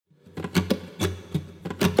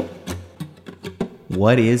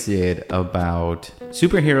what is it about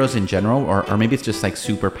superheroes in general, or maybe it's just like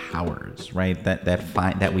superpowers, right?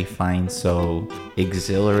 That we find so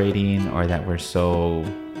exhilarating, or that we're so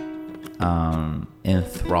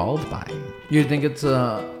enthralled by. You think it's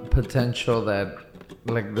a potential that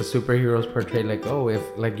like the superheroes portray, like, oh, if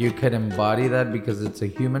like you could embody that because it's a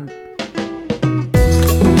human?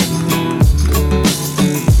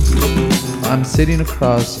 I'm sitting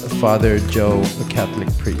across Father Joe, a Catholic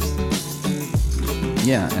priest.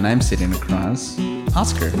 Yeah, and I'm sitting across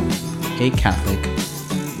Oscar, a Catholic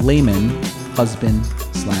layman, husband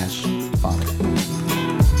 / father.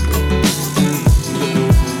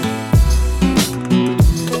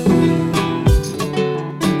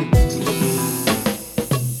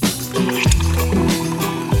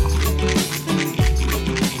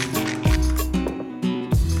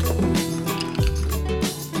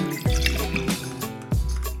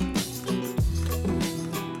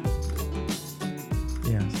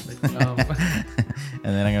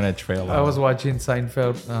 And then I'm gonna trail I was watching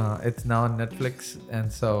Seinfeld. It's now on Netflix,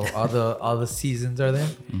 and so all the seasons are there.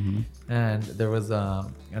 Mm-hmm. And there was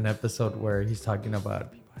an episode where he's talking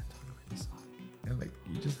about people I totally saw, and like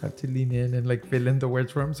you just have to lean in and like fill in the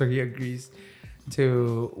words for him. So he agrees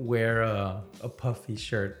to wear a puffy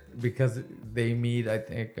shirt because they meet. I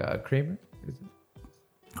think Kramer. Is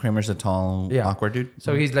it? Kramer's a tall, awkward dude.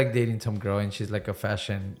 So he's like dating some girl, and she's like a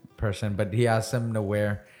fashion person, but he asks him to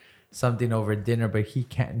wear something over dinner, but he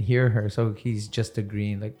can't hear her, so he's just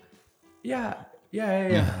agreeing, like, yeah.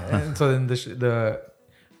 And so then the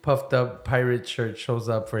puffed up pirate shirt shows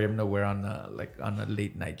up for him to wear on a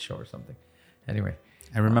late night show or something. Anyway,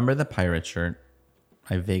 I remember the pirate shirt.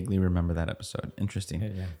 I vaguely remember that episode. Interesting.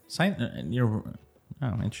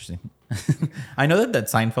 Interesting. I know that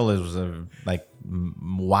Seinfeld was a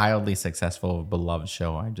wildly successful, beloved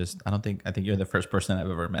show. I think you're the first person I've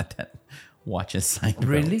ever met that watches Seinfeld.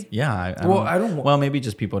 Really? Yeah. I don't. Well, maybe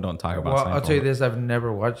just people don't talk about Seinfeld. I'll tell you this: I've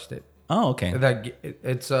never watched it. Oh, okay.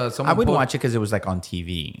 It's I would watch it because it was like on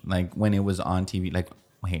TV. Like when it was on TV. Like,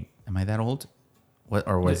 wait, am I that old? What,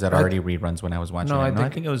 or was that already reruns when I was watching it? I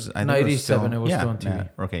think it was 97. It was still on TV.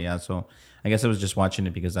 Yeah. Okay, yeah. So I guess I was just watching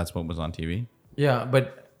it because that's what was on TV. Yeah,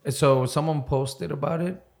 but so someone posted about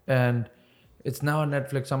it, and it's now on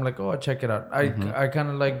Netflix. I'm like, oh, I'll check it out. I kind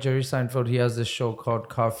of like Jerry Seinfeld. He has this show called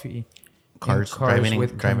Coffee. Cars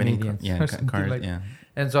with comedians. Cars.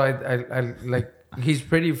 And so I like, he's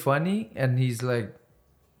pretty funny, and he's like,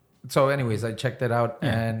 so anyways, I checked it out,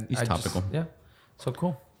 and he's topical. So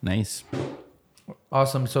cool. Nice.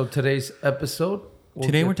 Awesome. So today's episode.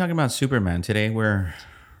 We're talking about Superman. Today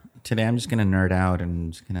I'm just gonna nerd out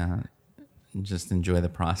and just gonna enjoy the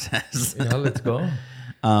process. Yeah, let's go.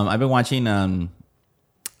 I've been watching.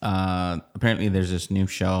 Apparently, there's this new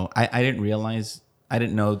show. I didn't realize. I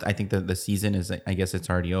didn't know. I think that the season is. I guess it's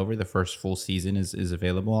already over. The first full season is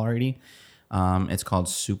available already. It's called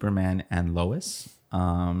Superman and Lois.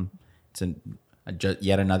 It's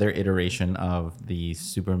yet another iteration of the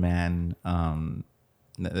Superman.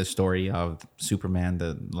 The story of Superman,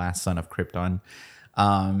 the last son of Krypton.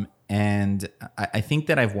 And I think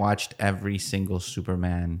that I've watched every single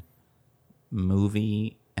Superman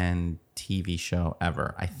movie and TV show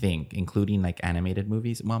ever, I think, including like animated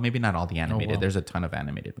movies. Well, maybe not all the animated. There's a ton of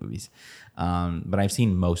animated movies. But I've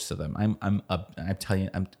seen most of them.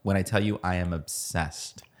 When I tell you I am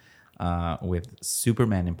obsessed with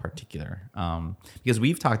Superman in particular. Because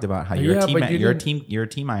we've talked about how you're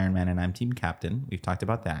team Iron Man and I'm team Captain. We've talked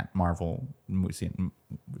about that Marvel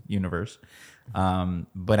universe. But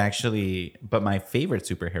my favorite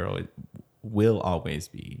superhero will always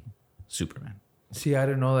be Superman. See, I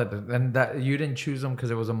didn't know that, and that you didn't choose them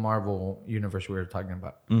because it was a Marvel universe we were talking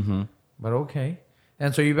about. Mm-hmm. But okay,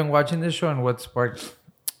 and so you've been watching this show, and what sparked?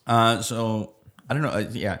 So I don't know.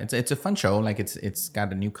 It's a fun show. Like it's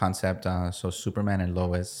got a new concept. So Superman and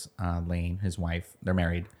Lois Lane, his wife, they're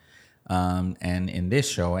married. And in this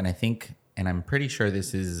show, and I'm pretty sure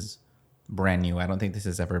this is brand new. I don't think this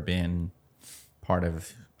has ever been part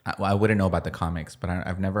of. Well, I wouldn't know about the comics, but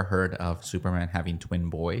I've never heard of Superman having twin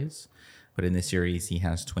boys. But in this series, he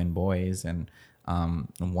has twin boys, and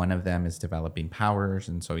one of them is developing powers,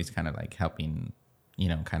 and so he's kind of like helping,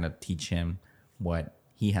 kind of teach him what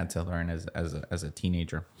he had to learn as a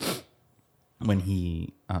teenager when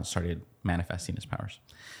he started manifesting his powers.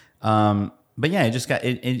 But yeah,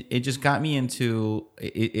 it just got me into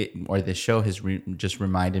it, or this show has just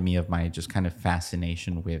reminded me of my just kind of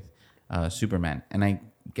fascination with Superman, and I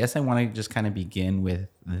guess I want to just kind of begin with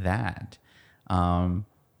that.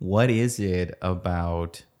 What is it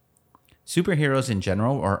about superheroes in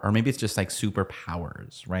general, or maybe it's just like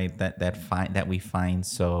superpowers, right? That we find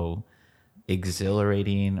so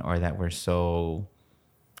exhilarating or that we're so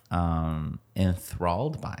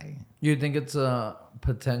enthralled by. You think it's a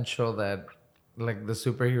potential that like the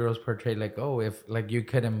superheroes portray like, oh, if like you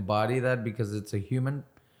could embody that because it's a human,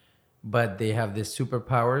 but they have this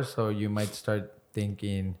superpower, so you might start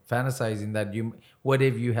thinking, fantasizing that what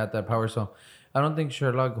if you had that power? So I don't think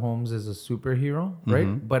Sherlock Holmes is a superhero, right?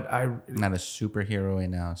 Mm-hmm. But Not a superhero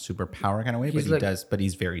in a superpower kind of way, but He's like- but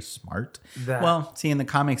he's very smart. That- Well, see, in the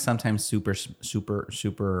comics, sometimes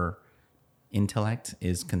super intellect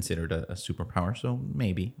is considered a superpower. So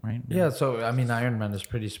maybe, right? yeah, so I mean, Iron Man is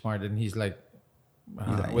pretty smart, and he's like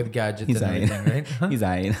aight. with gadgets He's and aight. everything, right? He's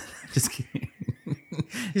aight. Just kidding.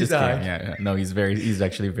 He's Just kidding. aight. Yeah. No, he's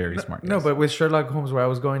actually very smart. No, yes. but with Sherlock Holmes, where I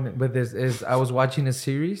was going with this is I was watching a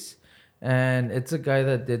series, and it's a guy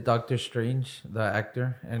that did Doctor Strange, the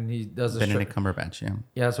actor, and he does Benedict Cumberbatch. Yeah.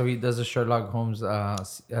 yeah, so he does a Sherlock Holmes a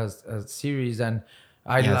series, and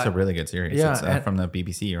Yeah, it's a really good series. Yeah, It's and- from the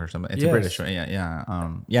BBC or something. It's Yes. a British show.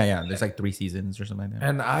 Yeah. There's like 3 seasons or something like that.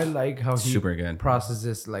 and I like how he Super good.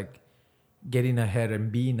 processes like getting ahead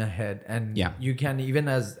and being ahead, and Yeah. you can even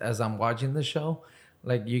as I'm watching the show,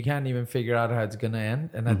 like you can't even figure out how it's gonna end,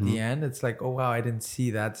 and at Mm-hmm. the end, it's like, oh wow, I didn't see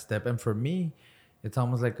that step, and for me, it's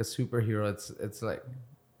almost like a superhero. It's like,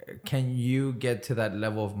 can you get to that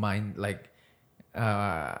level of mind, like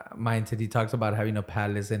mindset? He talks about having a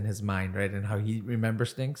palace in his mind, right, and how he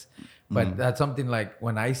remembers things. But Mm-hmm. that's something like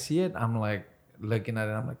when I see it, I'm like looking at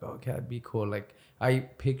it, I'm like, oh, okay, that'd be cool. Like I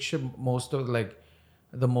picture most of like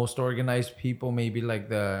the most organized people, maybe like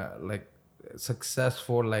the like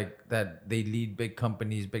successful, like that they lead big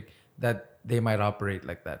companies, big that they might operate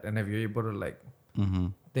like that. And if you're able to like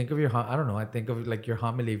think of your, I don't know, I think of like your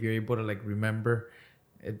homily. If you're able to like remember,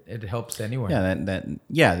 it helps anywhere.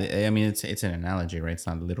 Yeah, I mean, it's an analogy, right? It's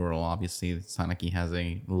not literal. Obviously, it's not like he has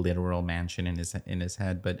a literal mansion in his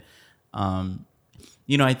head, but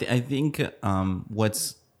I think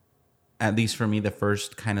what's, at least for me, the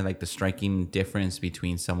first kind of like the striking difference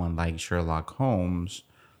between someone like Sherlock Holmes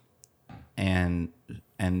and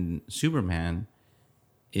Superman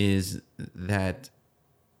is that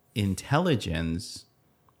intelligence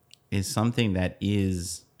is something that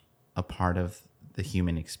is a part of the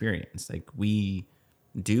human experience. Like we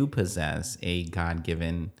do possess a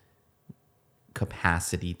God-given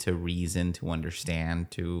capacity to reason, to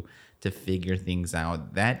understand, to figure things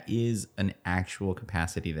out. That is an actual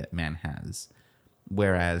capacity that man has.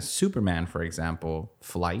 Whereas Superman, for example,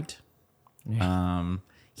 flight,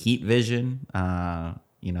 heat vision,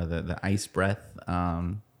 the ice breath,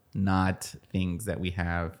 not things that we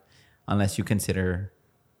have, unless you consider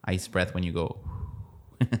ice breath when you go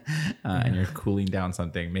and you're cooling down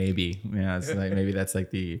something. Maybe, it's like maybe that's like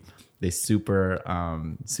the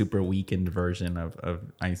super weakened version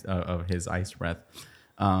of his ice breath.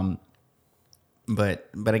 But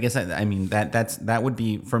I guess I mean that would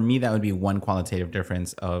be, for me, that would be one qualitative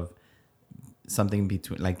difference of something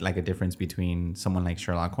between like a difference between someone like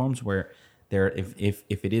Sherlock Holmes, where if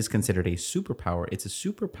it is considered a superpower, it's a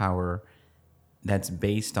superpower that's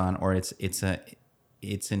based on, or it's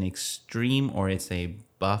an extreme, or it's a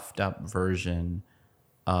buffed up version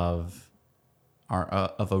of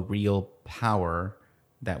a real power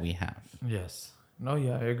that we have. Yes. No,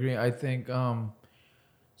 yeah, I agree. I think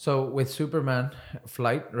so with Superman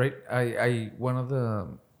flight, right? I one of the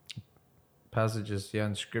passages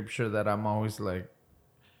in scripture that I'm always like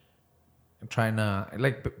trying to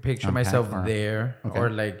like picture Unpack myself or- there, Okay. or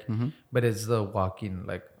like but it's the walking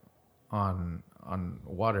like on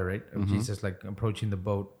water, right? Of Jesus like approaching the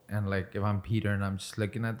boat, and like if I'm Peter and I'm just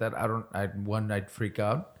looking at that, I'd freak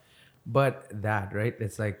out. But that, right?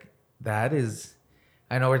 It's like that is,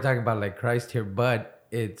 I know we're talking about like Christ here, but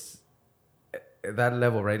it's that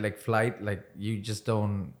level, right? Like flight, like you just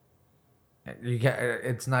don't, you can't,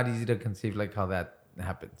 it's not easy to conceive like how that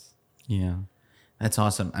happens. Yeah, that's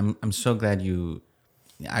awesome. I'm so glad you.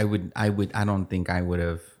 I don't think I would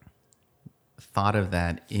have thought of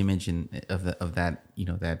that image of that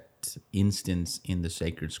that instance in the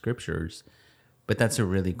sacred scriptures, but that's a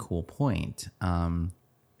really cool point.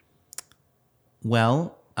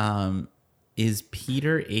 Is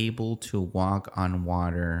Peter able to walk on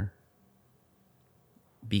water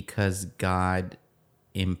because God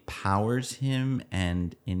empowers him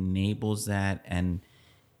and enables that? And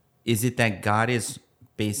is it that God is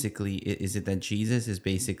basically, is it that Jesus is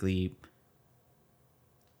basically,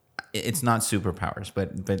 it's not superpowers,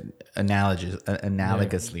 but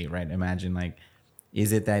analogously, right? Imagine like,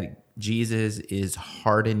 is it that Jesus is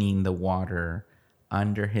hardening the water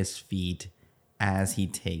under his feet as he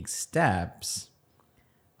takes steps?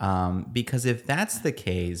 Because if that's the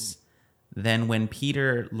case, then when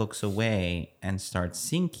Peter looks away and starts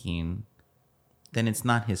sinking, then it's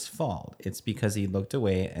not his fault. It's because he looked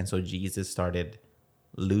away, and so Jesus started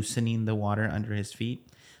loosening the water under his feet.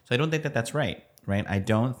 So I don't think that that's right, right? I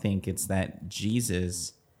don't think it's that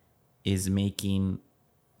Jesus is making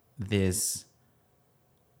this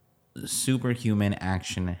superhuman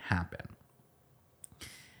action happen.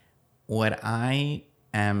 What I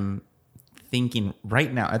am thinking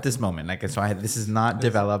right now at this moment, like, so this is not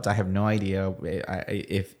developed. I have no idea.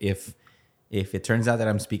 If it turns out that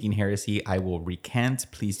I'm speaking heresy, I will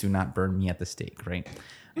recant. Please do not burn me at the stake, right?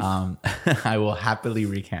 I will happily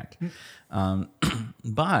recant.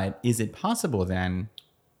 But is it possible then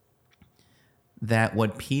that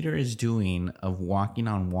what Peter is doing of walking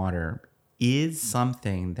on water is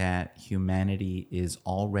something that humanity is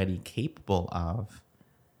already capable of?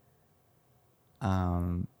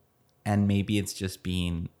 And maybe it's just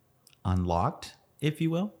being unlocked, if you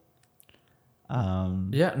will.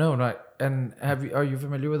 Yeah, no. And are you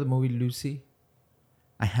familiar with the movie Lucy?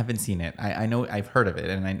 I haven't seen it. I know I've heard of it,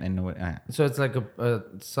 and I know it. So it's like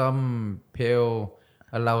some pill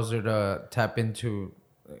allows her to tap into,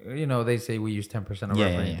 they say we use 10% of our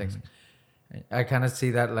brain things. I kind of see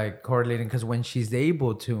that like correlating, because when she's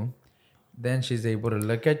able to, then she's able to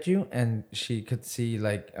look at you and she could see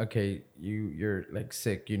like, okay, you're like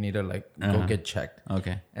sick. You need to like go get checked.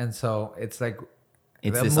 Okay. And so it's like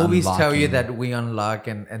it's the movies tell you that we unlock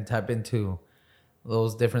and tap into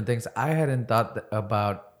those different things. I hadn't thought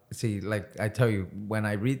about, like I tell you, when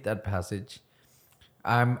I read that passage,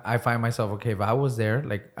 I find myself, okay, if I was there,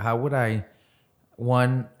 like how would I,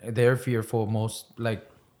 they're fearful, most like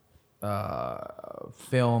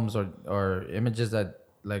films or images that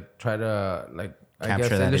like try to like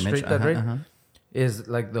capture that illustrate image. that, right? Is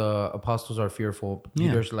like the apostles are fearful.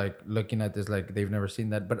 Peter's like looking at this like they've never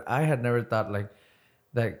seen that. But I had never thought like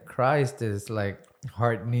that Christ is like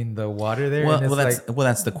hardening the water there. Well,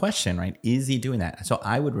 that's the question, right? Is he doing that? So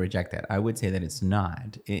I would reject that. I would say that it's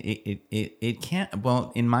not. It can't.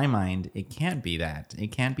 Well, in my mind, it can't be that.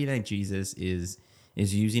 It can't be that Jesus is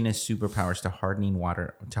using his superpowers to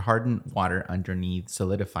harden water underneath,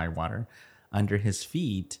 solidify water under his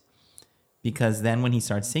feet, because then when he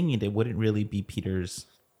starts singing, it wouldn't really be Peter's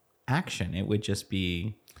action. It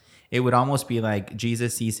would almost be like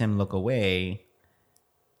Jesus sees him look away,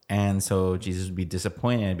 and so Jesus would be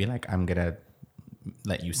disappointed and be like, I'm gonna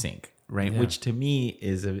let you sink, right? Which to me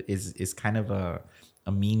is kind of a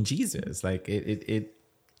mean Jesus. Like it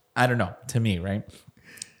I don't know, to me, right?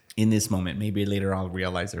 In this moment, maybe later I'll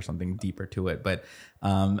realize there's something deeper to it, but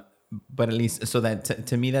at least so that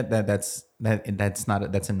to me that's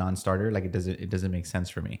a non-starter. Like it doesn't make sense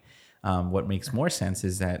for me. What makes more sense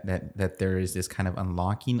is that there is this kind of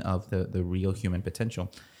unlocking of the real human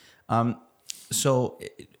potential. So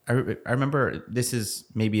I remember, this is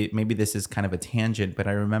maybe this is kind of a tangent, but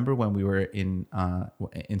I remember when we were in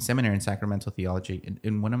seminary in sacramental theology,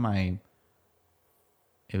 in one of my,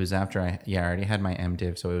 it was after I already had my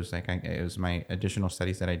MDiv, so it was like it was my additional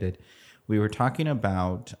studies that I did. We were talking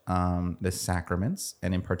about the sacraments,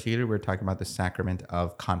 and in particular, we were talking about the sacrament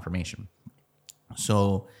of confirmation.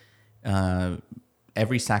 So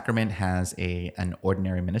every sacrament has an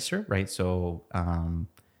ordinary minister, right? So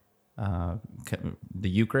the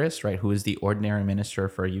Eucharist, right? Who is the ordinary minister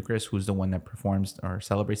for a Eucharist? Who's the one that performs or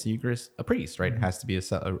celebrates the Eucharist? A priest, right? Mm-hmm. It has to be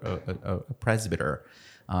a presbyter.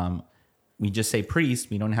 We just say priest.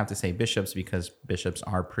 We don't have to say bishops, because bishops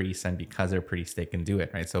are priests, and because they're priests, they can do it,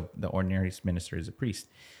 right? So the ordinary minister is a priest.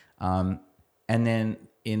 And then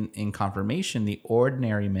in confirmation, the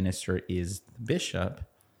ordinary minister is the bishop,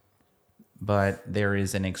 but there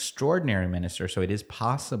is an extraordinary minister. So it is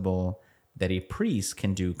possible that a priest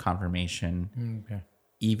can do confirmation,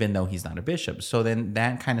 even though he's not a bishop. So then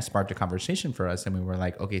that kind of sparked a conversation for us, and we were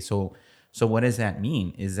like, okay, so what does that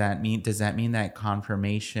mean? Does that mean that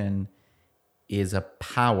confirmation is a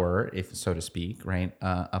power, if so to speak, right?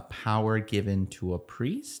 A power given to a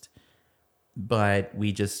priest, but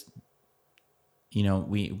we just,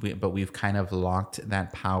 we've kind of locked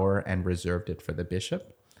that power and reserved it for the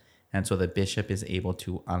bishop. And so the bishop is able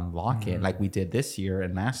to unlock it, like we did this year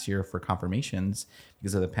and last year for confirmations.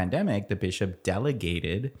 Because of the pandemic, the bishop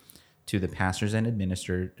delegated to the pastors and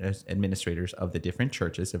administrators of the different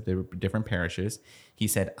churches, of the different parishes. He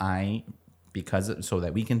said, so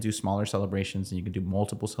that we can do smaller celebrations and you can do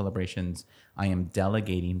multiple celebrations, I am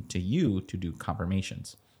delegating to you to do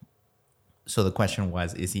confirmations. So the question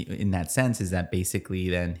was, is he, in that sense, is that basically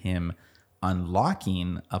then him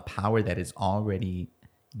unlocking a power that is already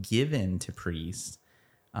given to priests,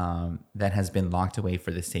 that has been locked away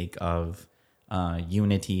for the sake of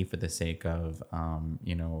unity, for the sake of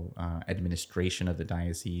administration of the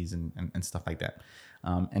diocese and stuff like that.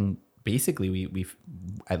 And basically, we've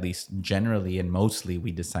at least generally and mostly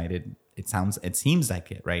we decided it seems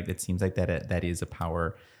like it, right? It seems like that is a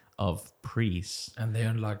power of priests, And they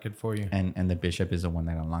unlock it for you. and the bishop is the one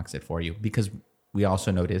that unlocks it for you, because we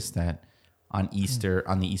also noticed that on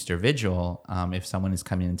the Easter Vigil, if someone is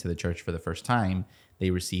coming into the church for the first time, they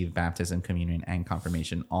receive baptism, communion, and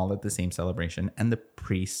confirmation all at the same celebration, and the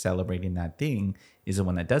priest celebrating that thing is the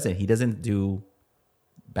one that does it. He doesn't do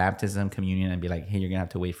baptism, communion, and be like, hey, you're gonna have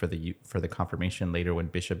to wait for the confirmation later when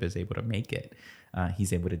bishop is able to make it.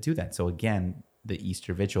 He's able to do that. So again, the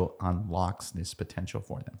Easter Vigil unlocks this potential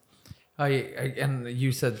for them. And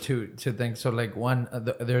you said two things. So like one,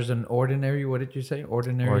 there's an ordinary. What did you say?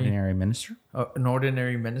 Ordinary minister. An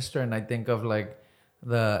ordinary minister, and I think of like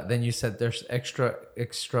then you said there's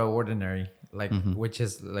extraordinary, like which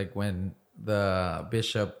is like when the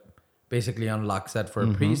bishop basically unlocks that for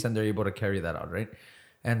a priest, and they're able to carry that out, right?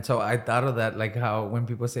 And so I thought of that, like how when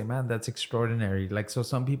people say, "Man, that's extraordinary," like so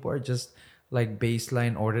some people are just like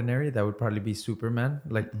baseline ordinary. That would probably be Superman,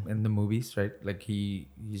 like in the movies, right? Like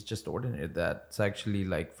he's just ordinary. That's actually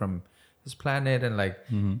like from his planet, and like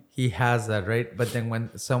he has that, right? But then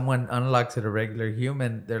when someone unlocks it, a regular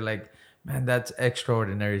human, they're like, man, that's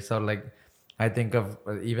extraordinary. So like I think of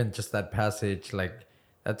even just that passage, like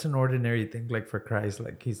that's an ordinary thing, like for Christ,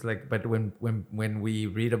 like he's like, but when we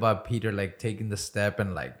read about Peter like taking the step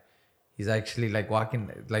and like he's actually like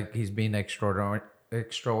walking, like he's being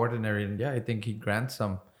extraordinary, and yeah, I think he grants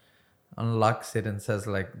unlocks it and says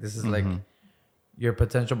like this is like your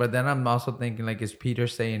potential. But then I'm also thinking like, is Peter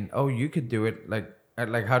saying, oh, you could do it? Like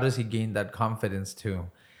how does he gain that confidence too?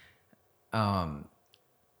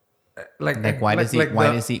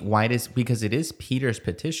 Because it is Peter's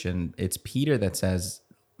petition. It's Peter that says,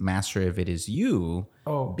 Master, if it is you,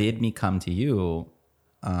 bid me come to you.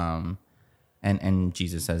 And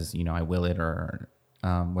Jesus says, I will it, or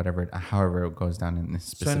whatever, however it goes down in this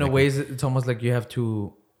specific. So in a way, it's almost like you have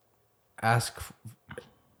to ask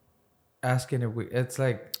in a way. It's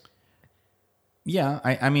like, yeah,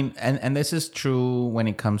 I mean, and this is true when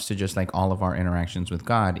it comes to just like all of our interactions with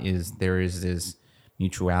God. There is this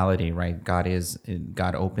mutuality, right? God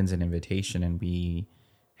opens an invitation, and we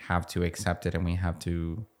have to accept it, and we have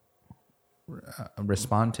to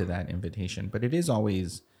respond to that invitation. But it is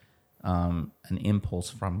always an impulse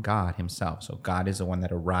from God himself. So God is the one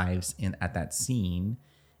that arrives at that scene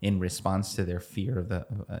in response to their fear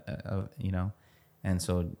of and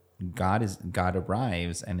so God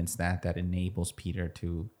arrives, and it's that enables Peter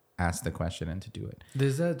to ask the question and to do it.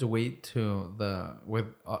 There's that weight to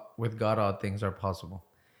with God, all things are possible.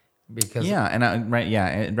 Because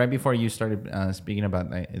right before you started speaking about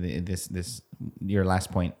this your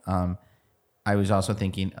last point, I was also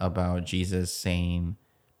thinking about Jesus saying,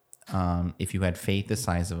 if you had faith the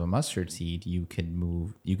size of a mustard seed, you could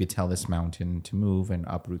tell this mountain to move and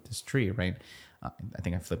uproot this tree, right? I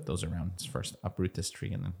think I flipped those around. It's first uproot this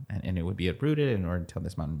tree, and it would be uprooted in order to tell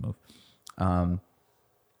this mountain to move.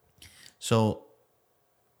 So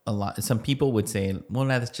some people would say, well,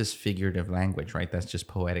 that's just figurative language, right? That's just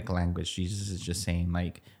poetic language. Jesus is just saying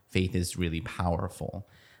like faith is really powerful.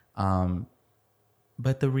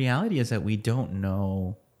 But the reality is that we don't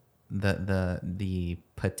know the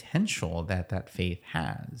potential that faith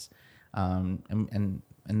has. And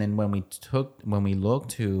then when we look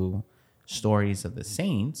to stories of the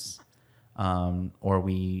saints, or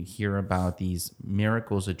we hear about these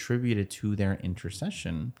miracles attributed to their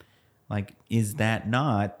intercession, like, is that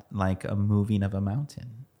not like a moving of a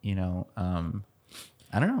mountain? I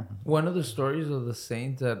don't know. One of the stories of the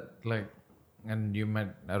saints that like, and you might,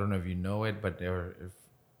 I don't know if you know it, but or if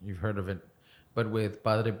you've heard of it, but with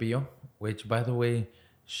Padre Pio, which by the way,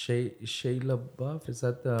 Shia LaBeouf, is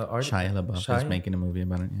that the artist? Shia LaBeouf is making a movie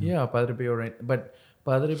about it. Yeah, Padre Pio, right? But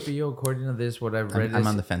Padre Pio, according to this, what I've read, I'm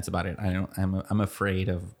on the fence about it. I'm afraid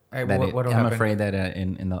of that. I'm afraid that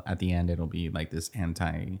at the end it'll be like this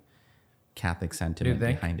anti-Catholic sentiment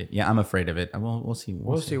behind it. Yeah, I'm afraid of it. We'll see.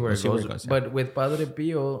 We'll see where it goes. But with Padre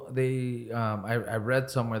Pio, I read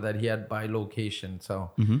somewhere that he had bilocation,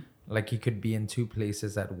 so like he could be in two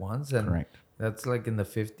places at once, and correct. That's like in the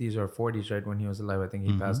 50s or 40s, right? When he was alive, I think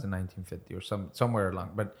he passed in 1950 or somewhere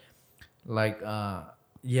along. But like,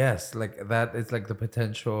 yes, like that is like the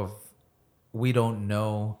potential of we don't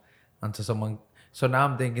know until someone. So now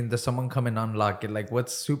I'm thinking, does someone come and unlock it? Like,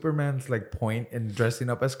 what's Superman's like point in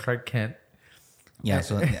dressing up as Clark Kent? Yeah,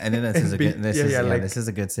 so I think this is a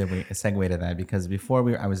good segue to that, because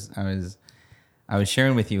before I was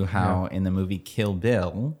sharing with you how in the movie Kill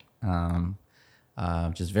Bill,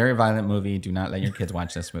 Just very violent movie. Do not let your kids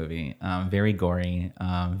watch this movie. Very gory.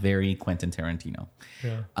 Very Quentin Tarantino.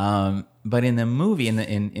 Yeah. But in the movie,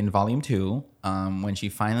 in volume 2, when she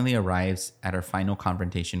finally arrives at her final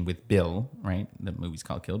confrontation with Bill, right? The movie's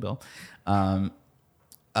called Kill Bill.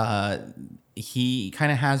 He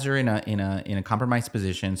kind of has her in a compromised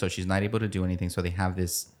position, so she's not able to do anything. So they have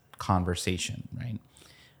this conversation, right?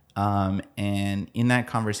 And in that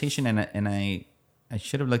conversation, and I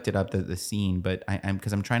should have looked it up, the scene, but I'm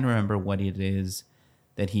because I'm trying to remember what it is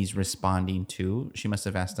that he's responding to. She must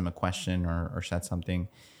have asked him a question or said something.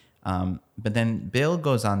 But then Bill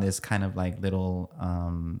goes on this kind of like little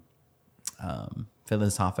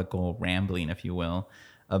philosophical rambling, if you will,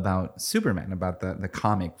 about Superman, about the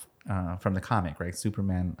comic from the comic, right?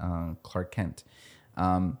 Superman, Clark Kent.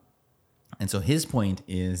 And so his point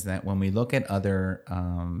is that when we look at other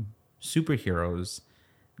superheroes,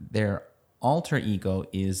 their alter ego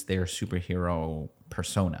is their superhero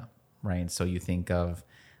persona, right? So you think of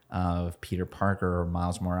Peter Parker or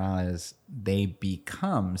Miles Morales, they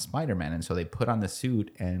become Spider-Man, and so they put on the suit,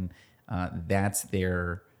 and that's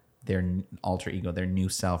their alter ego, their new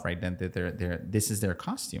self, right? Then this is their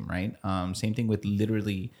costume, right? Same thing with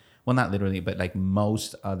not literally, but like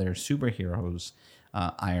most other superheroes.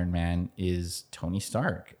 Iron Man is Tony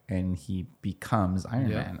Stark, and he becomes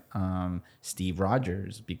Iron Man. Steve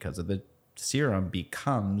Rogers, because of the serum,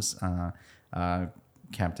 becomes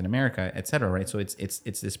Captain America, etc. Right? So it's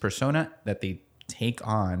this persona that they take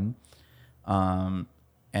on, and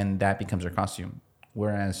that becomes their costume.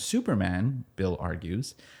 Whereas Superman, Bill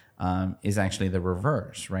argues, is actually the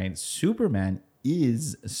reverse, right? Superman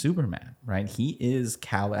is Superman, right? He is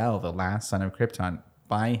Kal-El, the last son of Krypton.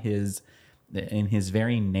 In his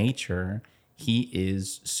very nature, he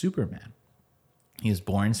is Superman. He is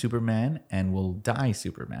born Superman and will die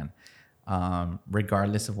Superman,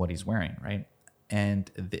 regardless of what he's wearing, right?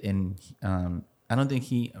 And I don't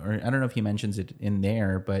know if he mentions it in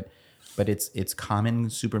there, but it's common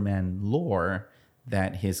Superman lore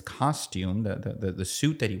that his costume, the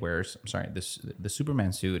suit that he wears, I'm sorry, the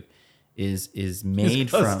Superman suit is made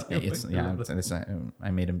from.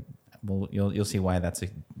 I made him. Well, you'll see why that's a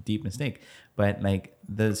deep mistake. But like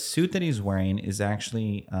the suit that he's wearing is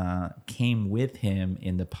actually came with him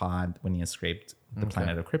in the pod when he escaped the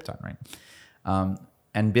planet of Krypton, right?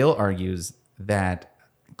 And Bill argues that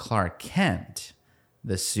Clark Kent,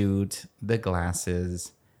 the suit, the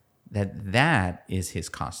glasses, that is his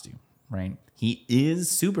costume, right? He is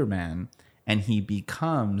Superman, and he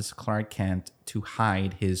becomes Clark Kent to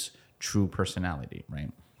hide his true personality,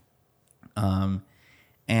 right?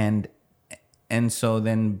 And so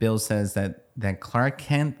then Bill says that Clark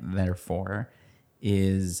Kent, therefore,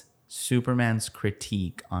 is Superman's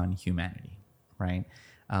critique on humanity, right?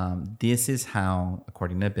 This is how,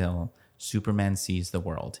 according to Bill, Superman sees the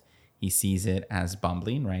world. He sees it as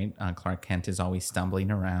bumbling, right? Clark Kent is always stumbling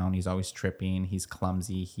around. He's always tripping. He's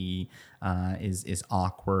clumsy. He is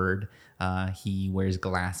awkward. He wears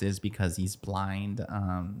glasses because he's blind.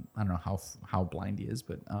 I don't know how blind he is,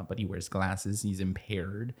 but he wears glasses. He's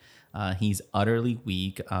impaired. He's utterly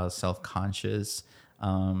weak, self-conscious,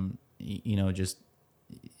 just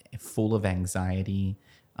full of anxiety.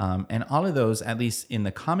 And all of those, at least in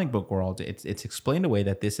the comic book world, it's explained away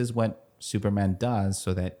that this is what Superman does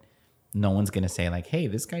so that no one's gonna say like, "Hey,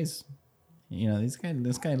 this guy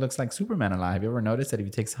looks like Superman alive." Have you ever noticed that if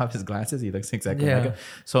he takes off his glasses, he looks exactly like him?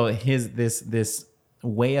 So this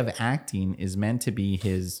way of acting is meant to be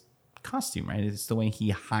his costume, right? It's the way he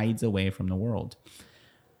hides away from the world.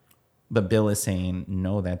 But Bill is saying,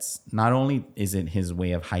 no, that's not only is it his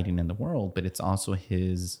way of hiding in the world, but it's also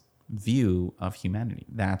his view of humanity.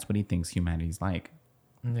 That's what he thinks humanity's like.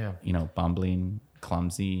 Yeah. Bumbling,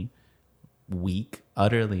 clumsy, weak,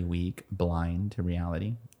 utterly weak, blind to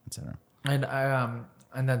reality, etc. And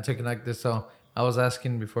and then to connect this, so I was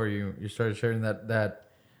asking before you started sharing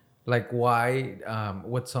that like why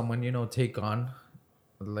would someone take on,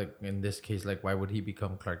 like in this case, like why would he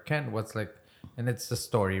become Clark Kent? What's like, and it's the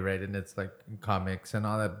story, right? And it's like comics and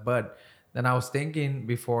all that. But then I was thinking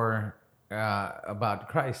before about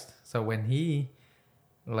Christ. So when he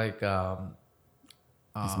like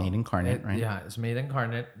he's made incarnate, right? Yeah, it's made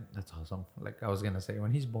incarnate. That's awesome. Like I was gonna say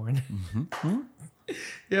when he's born. Mm-hmm.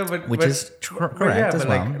 Yeah, which is correct as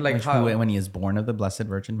well. Like when he is born of the Blessed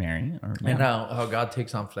Virgin Mary, and how God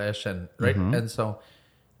takes on flesh, and right, and so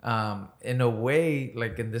in a way,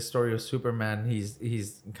 like in this story of Superman,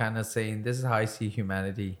 he's kind of saying, this is how I see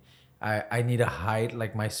humanity. I need to hide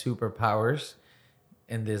like my superpowers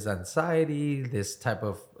in this anxiety, this type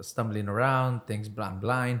of stumbling around, things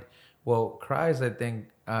blind. Well, Christ, I think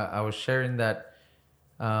I was sharing that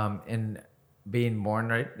in being born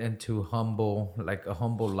right into humble, like a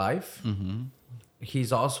humble life,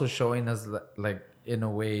 he's also showing us like in a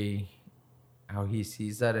way how he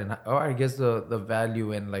sees that, and or I guess the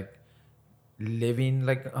value in like living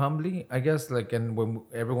like humbly, I guess, like, and when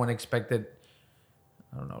everyone expected,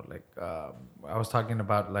 I don't know, like I was talking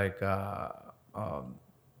about like oh,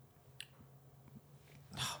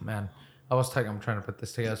 man, I'm trying to put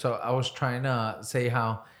this together. So I was trying to say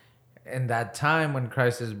how in that time when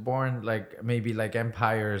Christ is born, like maybe like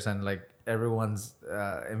empires and like everyone's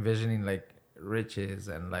envisioning like riches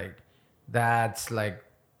and like that's like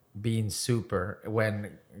being super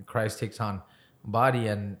when Christ takes on body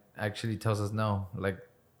and actually tells us no, like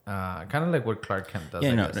kind of like what Clark Kent does.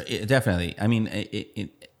 Yeah, I no, guess. definitely. I mean,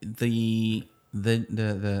 the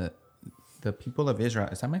people of Israel.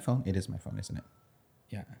 Is that my phone? It is my phone, isn't it?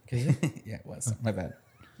 Yeah. Yeah, it was. My bad.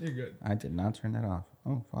 You're good. I did not turn that off.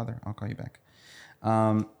 Oh, Father, I'll call you back.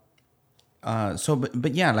 But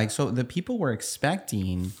yeah, like, so the people were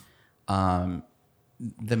expecting, the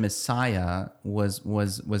Messiah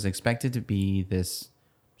was expected to be this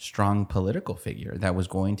strong political figure that was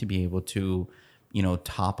going to be able to,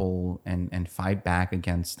 topple and fight back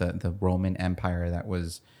against the Roman Empire that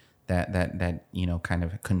was that kind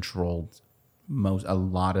of controlled a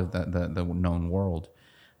lot of the known world.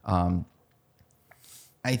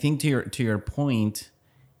 I think to your point,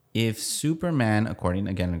 if Superman,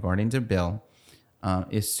 according to Bill,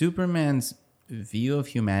 if Superman's view of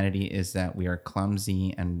humanity is that we are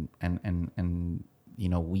clumsy and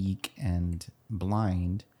weak and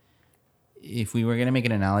blind, if we were going to make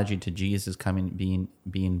an analogy to Jesus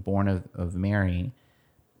being born of Mary,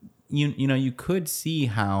 you could see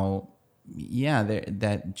how, yeah,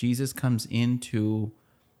 that Jesus comes into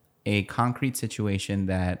a concrete situation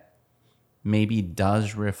that maybe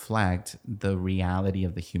does reflect the reality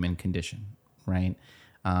of the human condition, right?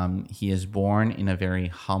 He is born in a very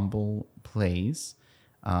humble place.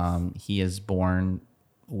 He is born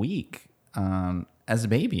weak as a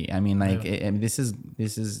baby. I mean, like, this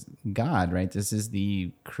is God, right? This is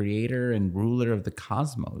the creator and ruler of the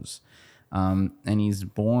cosmos, and he's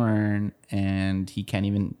born and he can't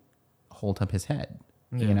even hold up his head.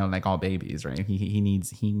 Like all babies, right? He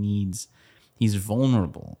needs. He's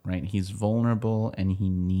vulnerable, right? He's vulnerable and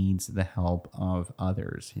he needs the help of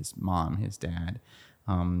others, his mom, his dad,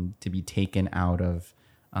 to be taken out of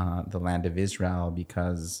the land of Israel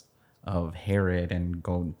because of Herod and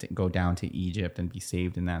go down to Egypt and be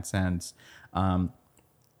saved in that sense. There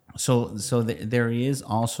is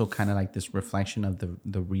also kind of like this reflection of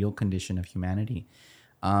the real condition of humanity.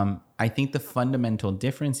 I think the fundamental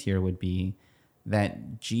difference here would be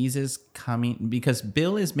that Jesus coming, because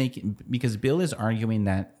Bill is arguing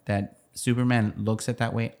that Superman looks at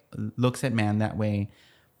man that way,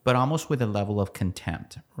 but almost with a level of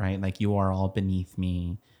contempt, right? Like, you are all beneath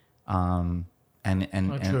me, and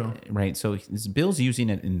right. So Bill's using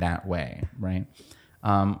it in that way, right?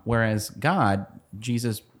 Whereas God,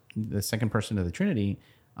 Jesus, the second person of the Trinity,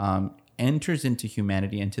 enters into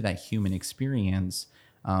humanity, into that human experience,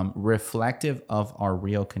 reflective of our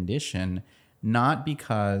real condition. Not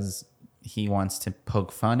because he wants to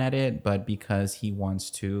poke fun at it, but because he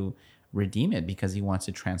wants to redeem it, because he wants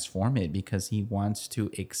to transform it, because he wants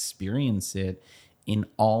to experience it in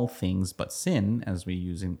all things but sin, as we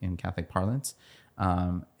use in Catholic parlance.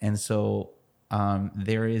 And so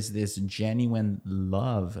there is this genuine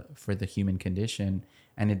love for the human condition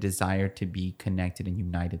and a desire to be connected and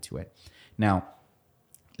united to it. Now,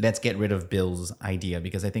 let's get rid of Bill's idea,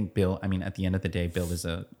 because I think Bill, I mean, at the end of the day, Bill is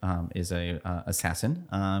a assassin.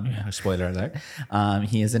 Spoiler alert.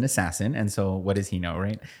 He is an assassin. And so what does he know,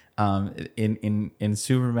 right? In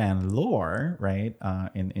Superman lore, right?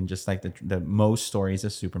 In just like the most stories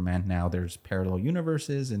of Superman, now there's parallel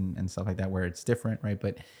universes and stuff like that where it's different, right?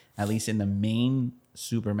 But at least in the main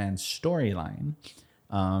Superman storyline,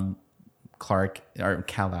 Clark or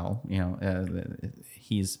Kal-El,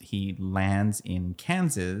 he lands in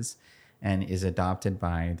Kansas and is adopted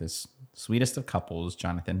by this sweetest of couples,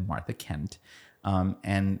 Jonathan and Martha Kent,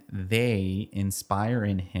 and they inspire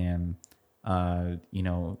in him,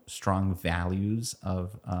 strong values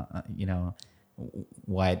of,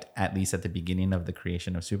 what at least at the beginning of the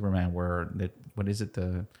creation of Superman were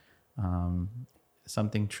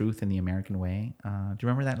something truth in the American way. Do you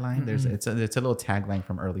remember that line? Mm-hmm. It's a little tagline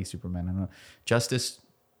from early Superman. I don't know, justice,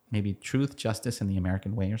 maybe truth, justice in the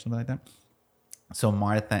American way or something like that. So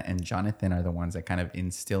Martha and Jonathan are the ones that kind of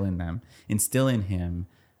instill in him,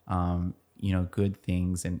 good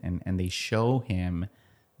things, and they show him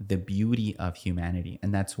the beauty of humanity.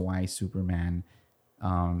 And that's why Superman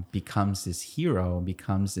becomes this hero,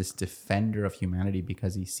 becomes this defender of humanity,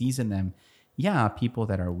 because he sees in them yeah, people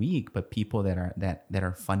that are weak, but people that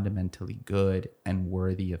are fundamentally good and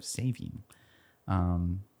worthy of saving.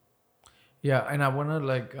 Um, Yeah, and I want to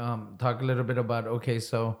like talk a little bit about, okay,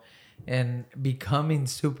 so and becoming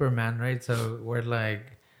Superman, right? So we're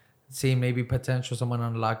like seeing maybe potential, someone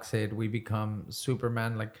unlocks it, we become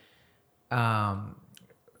Superman. Like, um,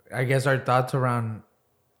 I guess our thoughts around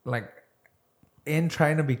like in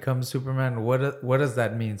trying to become Superman, what does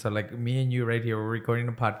that mean? So like me and you right here, we're recording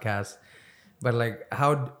a podcast, but like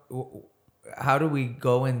how do we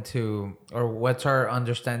go into, or what's our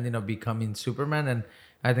understanding of becoming Superman? And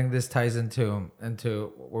I think this ties into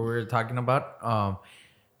what we were talking about.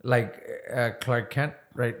 Like Clark Kent,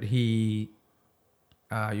 right? He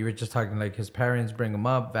you were just talking like his parents bring him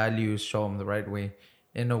up, values, show him the right way.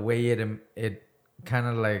 In a way, it kind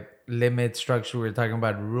of like limits structure. We were talking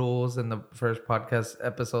about rules in the first podcast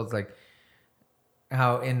episodes, like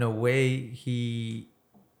how in a way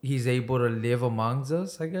he's able to live amongst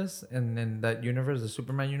us, I guess, and in that universe, the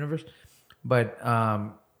Superman universe. But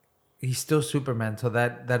he's still Superman, so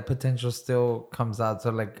that potential still comes out. So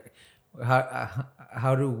like,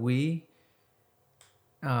 how do we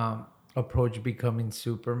approach becoming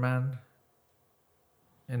Superman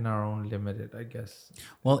in our own limited, I guess?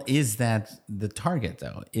 well, is that the target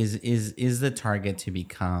though? Is the target to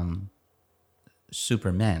become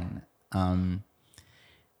Superman?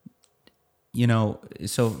 You know,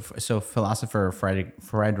 so philosopher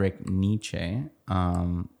Friedrich Nietzsche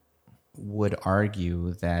would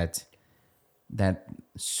argue that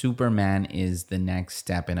Superman is the next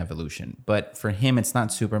step in evolution, but for him, it's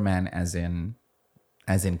not Superman as in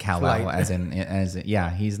Kal-El, Flight. yeah,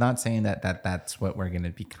 he's not saying that's what we're going to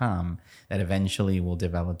become, that eventually we'll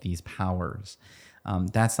develop these powers.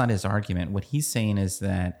 That's not his argument. What he's saying is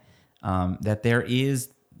that that there is,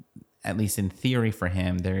 at least in theory for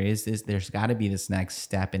him, there's got to be this next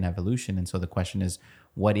step in evolution. And so the question is,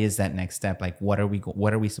 what is that next step? Like, what are we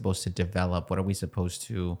supposed to develop? What are we supposed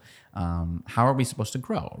to, how are we supposed to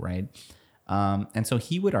grow? Right. And so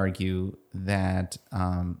he would argue that,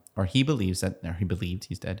 or he believes that, or he believed,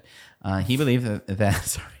 he's dead. He believed that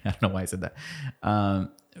sorry, I don't know why I said that.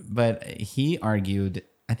 But he argued,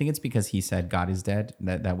 I think it's because he said God is dead.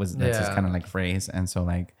 That's his kind of like phrase. And so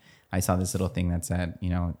like, I saw this little thing that said, you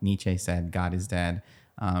know, Nietzsche said God is dead.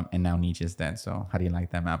 And now Nietzsche is dead. So how do you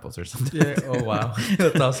like them apples or something? Yeah. Oh wow,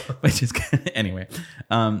 that's awesome. Which is anyway.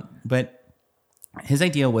 But his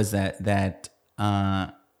idea was that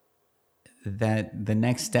the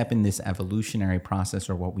next step in this evolutionary process,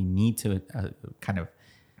 or what we need to kind of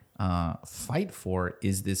fight for,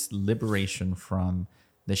 is this liberation from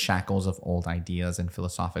the shackles of old ideas and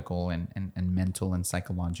philosophical and mental and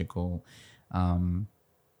psychological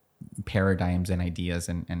paradigms and ideas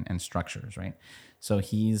and structures, right? So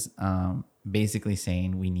he's basically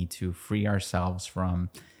saying we need to free ourselves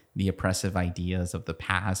from the oppressive ideas of the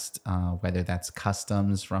past, whether that's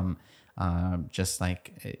customs from just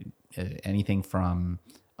like anything from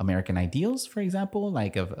American ideals, for example,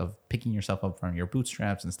 like of picking yourself up from your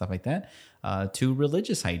bootstraps and stuff like that, to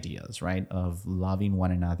religious ideas, right? Of loving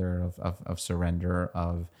one another, of surrender,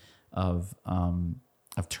 of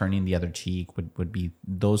turning the other cheek would be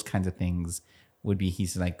those kinds of things. Would be,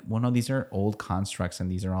 he's like, well, no, these are old constructs, and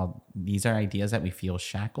these are ideas that we feel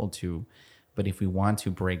shackled to. But if we want to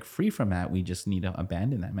break free from that, we just need to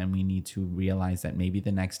abandon them, and we need to realize that maybe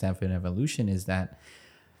the next step in evolution is that,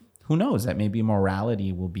 who knows, that maybe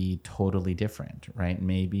morality will be totally different, right?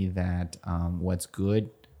 Maybe that what's good,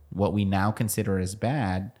 what we now consider as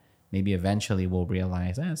bad, maybe eventually we'll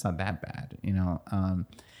realize it's not that bad, you know.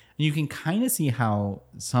 You can kind of see how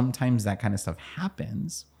sometimes that kind of stuff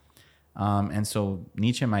happens. And so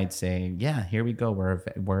Nietzsche might say, yeah, here we go.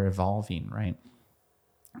 We're evolving, right?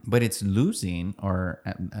 But it's losing, or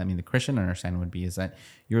I mean, the Christian understanding would be is that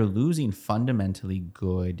you're losing fundamentally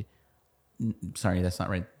good. Sorry, that's not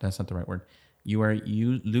right. That's not the right word. You are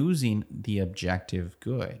losing the objective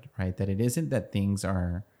good, right? That it isn't that things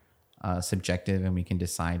are subjective and we can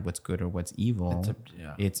decide what's good or what's evil.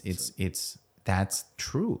 It's that's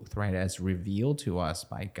truth, right? As revealed to us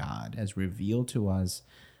by God, as revealed to us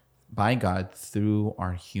by God through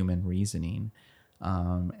our human reasoning.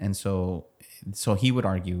 And so he would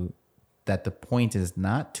argue that the point is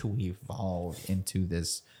not to evolve into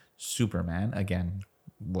this Superman, again,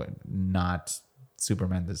 not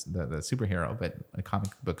Superman, the superhero, but a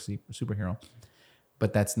comic book superhero.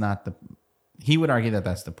 But that's not he would argue that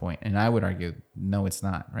that's the point. And I would argue, no, it's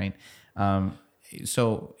not, right?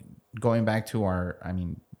 So going back to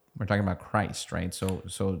we're talking about Christ, right?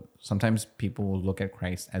 So sometimes people will look at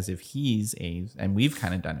Christ as if he's and we've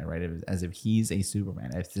kind of done it, right? As if he's a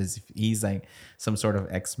Superman, as if he's like some sort of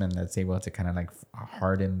X-Men that's able to kind of like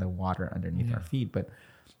harden the water underneath our feet. But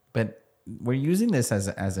we're using this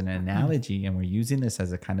as an analogy, and we're using this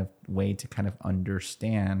as a kind of way to kind of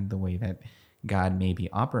understand the way that God maybe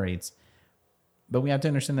operates. But we have to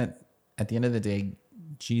understand that at the end of the day,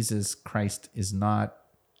 Jesus Christ is not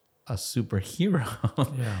a superhero.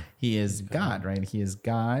 He is God, right? He is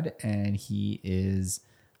God, and he is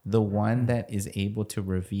the one that is able to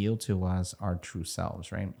reveal to us our true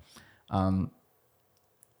selves, right?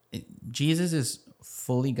 Jesus is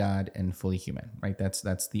fully God and fully human, right?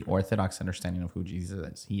 That's the orthodox understanding of who Jesus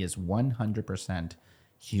is. He is 100%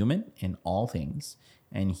 human in all things,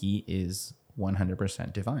 and he is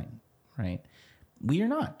 100% divine, right? We are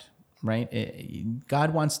not, right?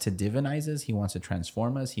 God wants to divinize us. He wants to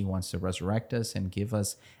transform us. He wants to resurrect us and give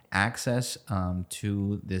us access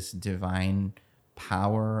to this divine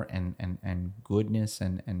power and goodness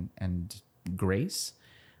and grace.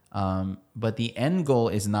 But the end goal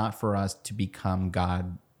is not for us to become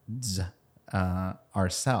gods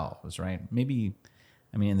ourselves, right? Maybe,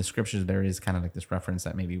 I mean, in the scriptures, there is kind of like this reference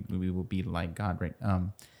that maybe we will be like God, right?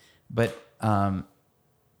 But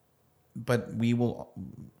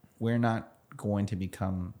we're not going to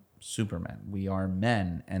become Superman. We are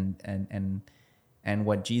men, and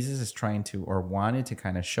what Jesus is trying to, or wanted to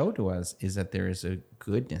kind of show to us, is that there is a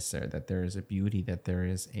goodness there, that there is a beauty, that there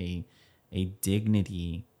is a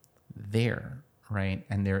dignity there, right?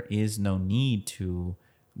 And there is no need to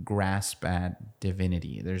grasp at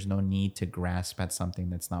divinity. There's no need to grasp at something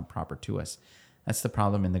that's not proper to us. That's the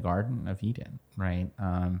problem in the Garden of Eden, right?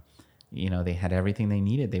 They had everything they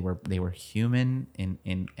needed. They were human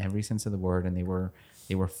in every sense of the word, and they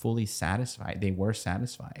were fully satisfied. They were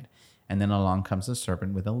satisfied. And then along comes the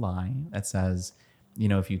serpent with a lie that says,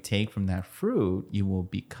 if you take from that fruit, you will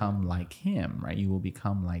become like him, right? You will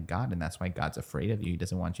become like God. And that's why God's afraid of you. He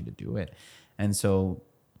doesn't want you to do it. And so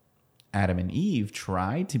Adam and Eve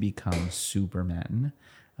tried to become supermen.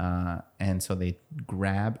 And so they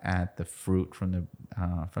grab at the fruit from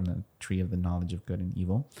the tree of the knowledge of good and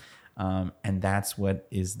evil. And that's what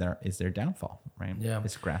is their downfall, right? Yeah.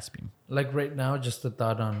 It's grasping. Like right now, just a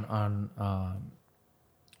thought on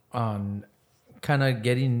kind of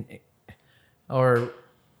getting or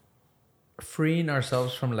freeing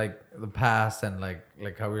ourselves from like the past and like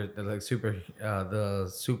how we're like the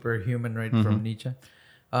superhuman, right? From Nietzsche.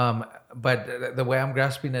 But the way I'm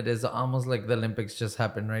grasping it is almost like the Olympics just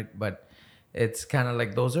happened, right? But it's kind of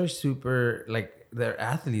like those are super, like they're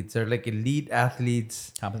athletes. They're like elite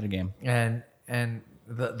athletes. Top of the game. And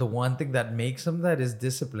the one thing that makes them that is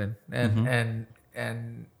discipline and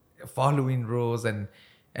following rules and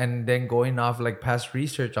then going off like past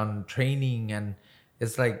research on training. And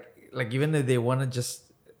it's like even if they want to just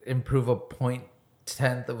improve a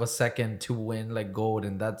 0.1 of a second to win like gold,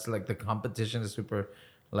 and that's like the competition is super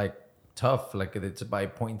like tough, like it's by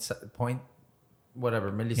point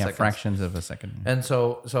whatever milliseconds. Yeah, fractions of a second. And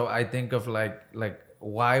so I think of like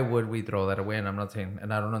why would we throw that away? And I'm not saying,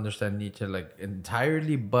 and I don't understand Nietzsche like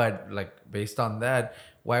entirely, but like based on that,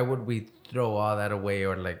 why would we throw all that away,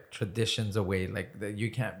 or like traditions away? Like that you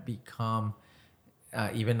can't become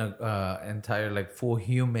even a entire like full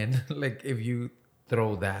human like if you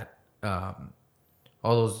throw that all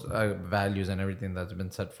those values and everything that's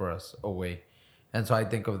been set for us away. And so I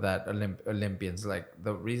think of that Olympians, like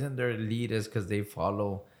the reason they're elite is because they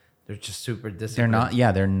follow. They're just super disciplined.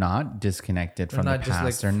 They're not disconnected from the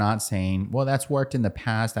past. They're not saying, well, that's worked in the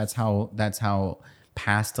past. That's how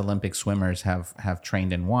past Olympic swimmers have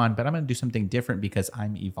trained and won, but I'm going to do something different because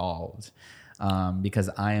I'm evolved. Because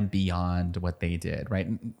I am beyond what they did, right?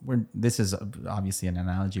 This is obviously an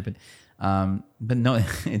analogy, but no,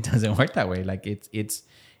 it doesn't work that way. Like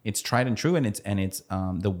it's tried and true, and it's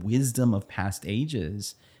the wisdom of past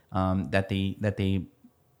ages that they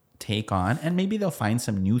take on, and maybe they'll find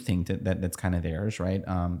some new thing that's kind of theirs, right?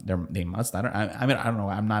 They must. I don't know.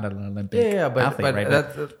 I'm not an Olympic athlete, right?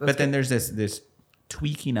 But then there's this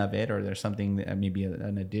tweaking of it, or there's something that maybe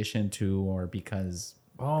an addition to, or because.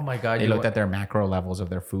 Oh my God! They looked at their macro levels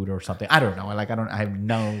of their food or something. I don't know. I have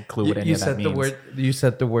no clue what any of that means. You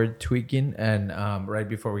said the word tweaking, and right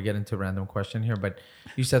before we get into random question here, but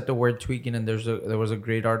you said the word tweaking, and there was a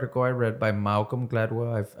great article I read by Malcolm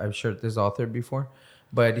Gladwell. I've shared this author before,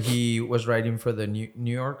 but he was writing for the New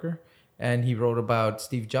Yorker, and he wrote about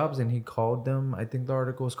Steve Jobs, and he called them. I think the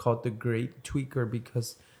article was called "The Great Tweaker"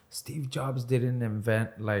 because Steve Jobs didn't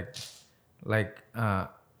invent like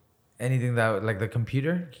anything that like the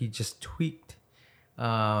computer. He just tweaked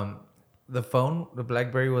the the phone, the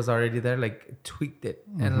BlackBerry was already there, like tweaked it,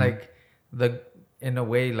 and like in a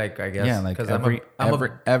way, like I guess, Yeah, like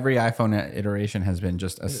every iPhone iteration has been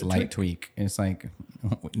just a slight tweak. It's like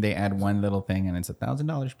they add one little thing and it's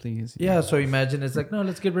 $1,000, please. Yeah, so imagine it's like, no,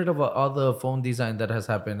 let's get rid of all the phone design that has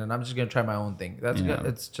happened, and I'm just gonna try my own thing. That's good.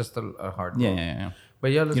 It's just a hard road. Yeah.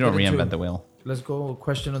 But yeah, let's you don't get reinvent the wheel. Let's go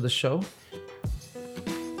question of the show.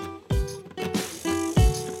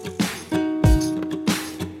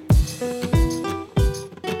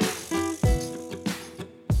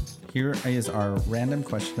 Here is our random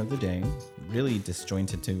question of the day. Really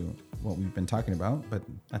disjointed to what we've been talking about, but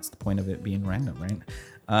that's the point of it being random,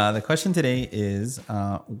 right? The question today is,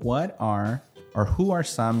 what are or who are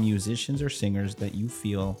some musicians or singers that you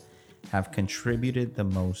feel have contributed the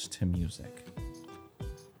most to music?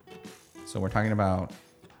 So we're talking about,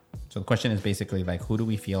 so the question is basically like, who do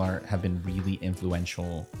we feel have been really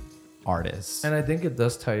influential artists? And I think it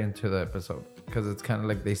does tie into the episode because it's kind of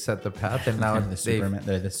like they set the path, and now they're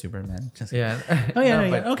the Superman. Yeah. Oh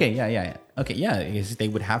yeah. Okay. Yeah. Okay. Yeah. Because they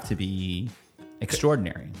would have to be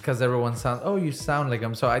extraordinary. Because everyone sounds. Oh, you sound like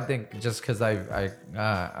him. So I think just because I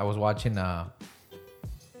was watching a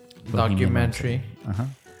documentary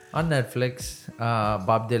on Netflix,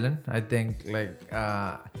 Bob Dylan. I think like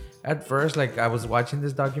at first, like I was watching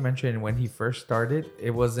this documentary, and when he first started,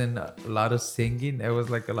 it wasn't a lot of singing. It was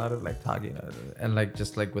like a lot of like talking and like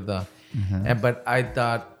just like with the. And but I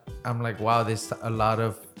thought, I'm like, wow, there's a lot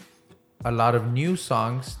of new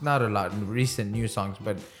songs, not a lot recent new songs,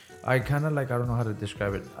 but I kind of like, I don't know how to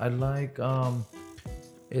describe it. I like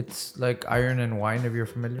it's like Iron and Wine, if you're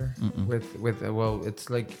familiar with well, it's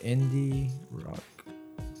like indie rock.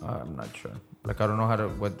 I'm not sure. Like I don't know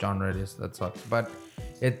what genre it is. That sucks. But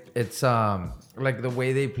it's like the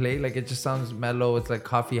way they play, like it just sounds mellow. It's like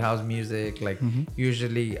coffee house music. Like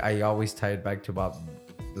usually I always tie it back to Bob,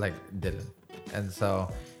 like Dylan. And so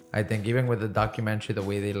I think even with the documentary, the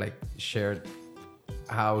way they like shared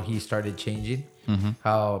how he started changing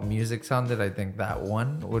how music sounded, I think that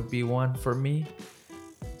one would be one for me.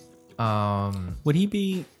 Would he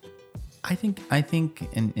be? I think,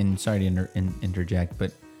 and sorry to interject,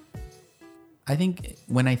 but I think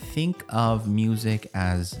when I think of music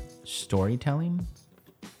as storytelling,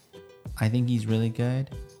 I think he's really good.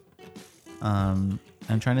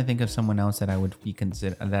 I'm trying to think of someone else that I would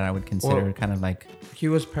consider kind of like. He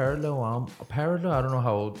was parallel. I don't know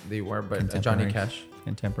how old they were, but Johnny Cash.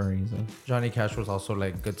 Contemporaries of Johnny Cash was also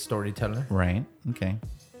like good storyteller. Right. Okay.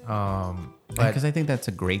 Because I think that's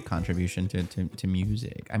a great contribution to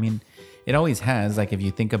music. I mean, it always has. Like if you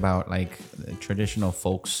think about like traditional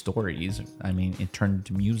folk stories, I mean, it turned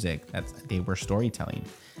into music. They were storytelling.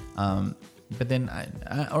 But then,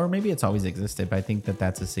 or maybe it's always existed, but I think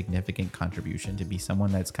that's a significant contribution to be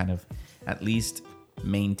someone that's kind of at least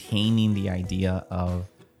maintaining the idea of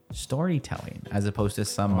storytelling as opposed to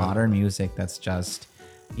some modern music that's just,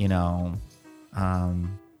 I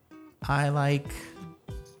like,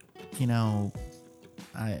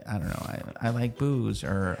 I don't know, I like booze,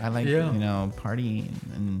 or I like, partying,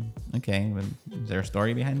 and okay, but is there a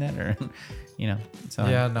story behind that, or, so.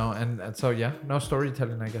 Yeah, no, and so, yeah, no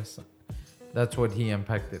storytelling, I guess. That's what he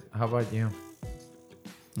impacted. How about you?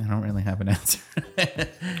 I don't really have an answer. I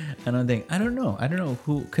don't know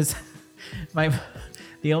who, because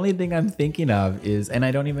the only thing I'm thinking of is, and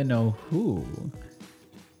I don't even know who,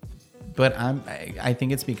 but I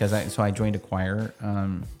think it's because I joined a choir,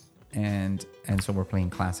 and so we're playing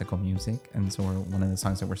classical music, and so one of the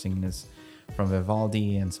songs that we're singing is from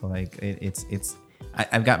Vivaldi, and so like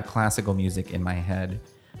I've got classical music in my head.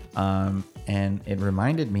 And it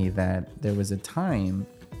reminded me that there was a time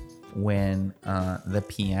when the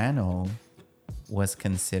piano was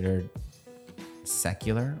considered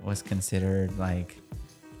secular, was considered like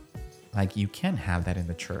you can't have that in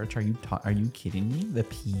the church. Are you kidding me? The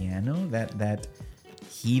piano, that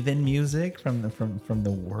heathen music from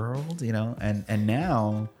the world, and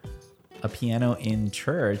now a piano in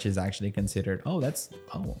church is actually considered,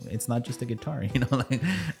 it's not just a guitar,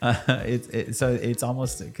 so it's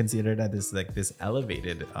almost considered as this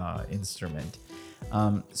elevated instrument.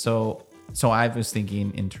 So I was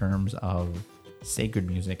thinking in terms of sacred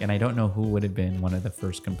music, and I don't know who would have been one of the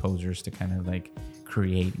first composers to kind of like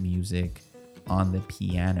create music on the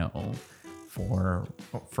piano for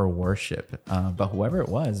worship, but whoever it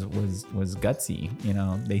was gutsy.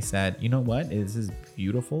 They said, you know what, this is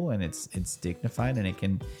beautiful and it's dignified, and it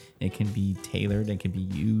can be tailored, it can be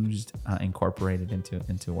used, incorporated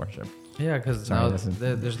into worship. Yeah, because now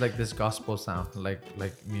there's like this gospel sound, like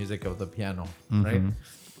music of the piano, right?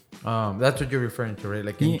 That's what you're referring to, right?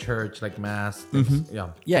 Like in church, like mass.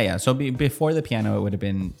 Yeah. So before the piano, it would have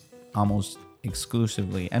been almost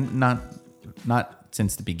exclusively, and not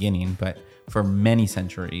since the beginning, but for many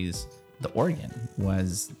centuries, the organ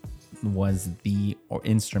was the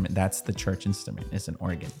instrument. That's the church instrument. It's an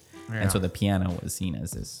organ, Yeah. and so the piano was seen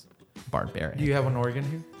as this barbaric. Do you have an organ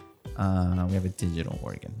here? We have a digital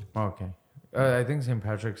organ, Okay. I think St.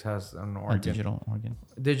 Patrick's has an organ. a digital organ.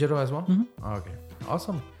 Digital as well? Okay.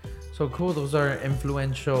 Awesome. So cool. Those are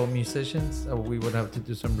influential musicians. We would have to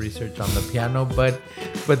do some research on the piano, but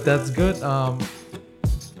that's good.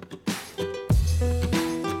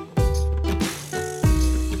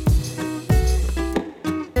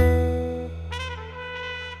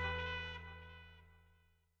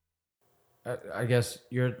 I guess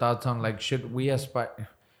your thoughts on like, should we aspire,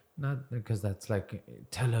 not because that's like,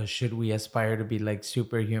 tell us, should we aspire to be like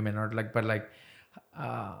superhuman or like, but like,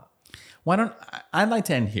 Why don't I'd like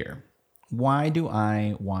to end here. Why do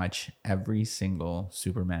I watch every single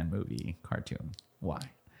Superman movie cartoon? Why?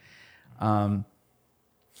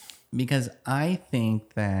 Because I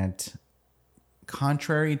think that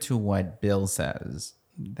contrary to what Bill says,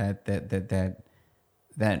 that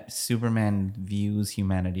Superman views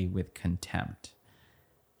humanity with contempt.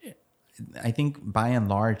 I think by and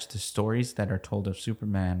large, the stories that are told of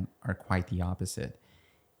Superman are quite the opposite.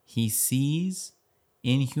 He sees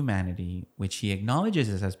in humanity, which he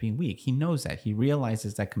acknowledges as being weak. He knows that. He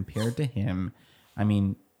realizes that compared to him, I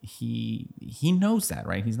mean, he knows that,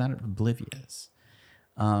 right? He's not oblivious.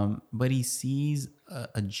 But he sees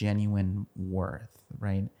a genuine worth,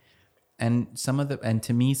 right? And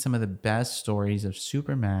to me, some of the best stories of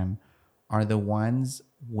Superman are the ones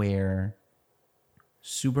where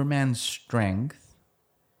Superman's strength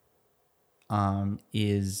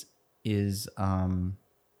is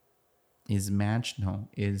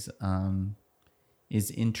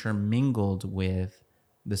intermingled with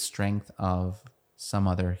the strength of some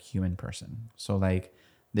other human person. So like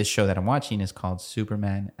this show that I'm watching is called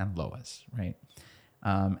Superman and Lois, right?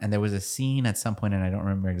 And there was a scene at some point, and I don't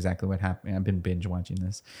remember exactly what happened. I've been binge watching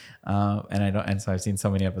this, and so I've seen so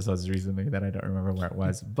many episodes recently that I don't remember where it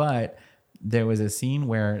was. But there was a scene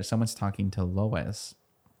where someone's talking to Lois,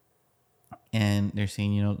 and they're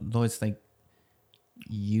saying, you know, Lois, like,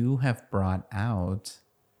 you have brought out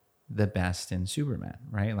the best in Superman,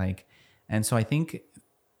 right? Like, and so I think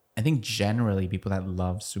generally people that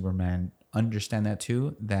love Superman understand that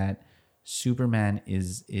too, that Superman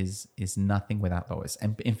is nothing without Lois.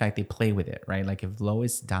 And in fact, they play with it, right? Like if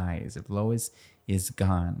Lois dies, if Lois is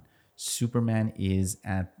gone, Superman is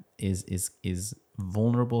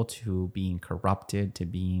vulnerable to being corrupted, to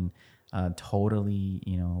being totally,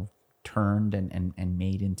 you know, turned and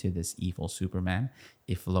made into this evil Superman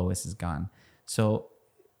if Lois is gone. So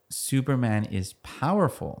Superman is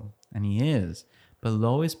powerful, and he is, but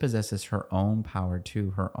Lois possesses her own power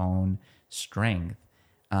too, her own strength.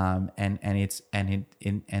 And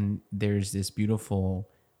there's this beautiful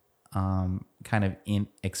kind of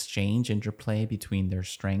interplay between their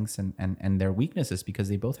strengths and their weaknesses, because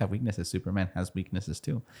they both have weaknesses. Superman has weaknesses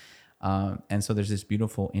too. And so there's this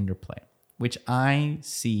beautiful interplay, which I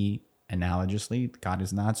see analogously. God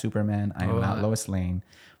is not Superman. I am not Lois Lane,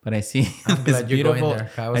 but I see this beautiful,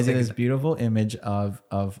 I see this beautiful image of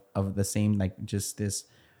the same, like just this,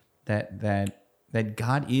 that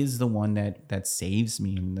God is the one that saves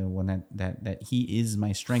me, and the one that he is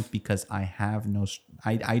my strength, because I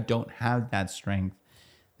don't have that strength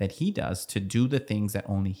that he does to do the things that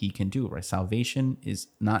only he can do, right? Salvation is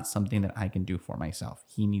not something that I can do for myself.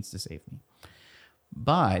 He needs to save me.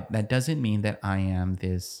 But that doesn't mean that I am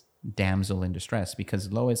this damsel in distress,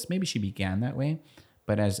 because Lois, maybe she began that way,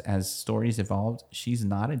 but as stories evolved, she's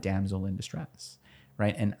not a damsel in distress.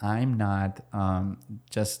 Right. And I'm not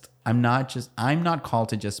called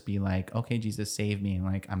to just be like, okay, Jesus, save me. And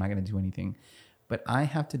like, I'm not going to do anything, but I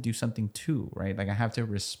have to do something too. Right. Like I have to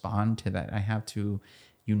respond to that. I have to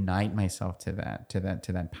unite myself to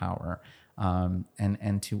that power.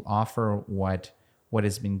 And to offer what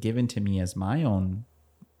has been given to me as my own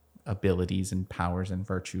abilities and powers and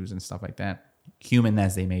virtues and stuff like that, human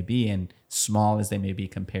as they may be and small as they may be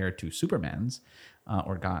compared to Superman's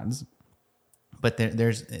or God's. But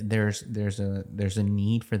there's a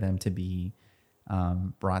need for them to be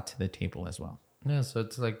brought to the table as well. Yeah, so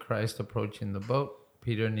it's like Christ approaching the boat.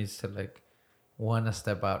 Peter needs to like want to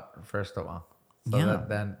step out first of all, so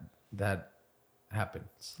that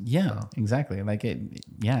happens. Yeah, so. Exactly. Like it.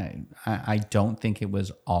 Yeah, I don't think it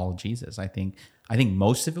was all Jesus. I think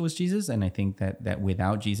most of it was Jesus, and I think that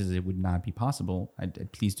without Jesus it would not be possible.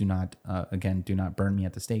 Please do not do not burn me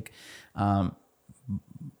at the stake.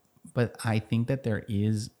 But I think that there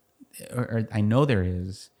is, or I know there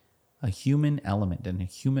is, a human element and a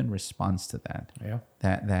human response to that. Yeah.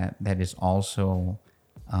 That is also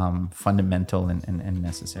fundamental and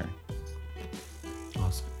necessary.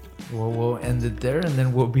 Awesome. Well, we'll end it there, and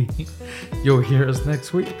then you'll hear us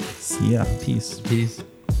next week. See ya. Peace. Peace.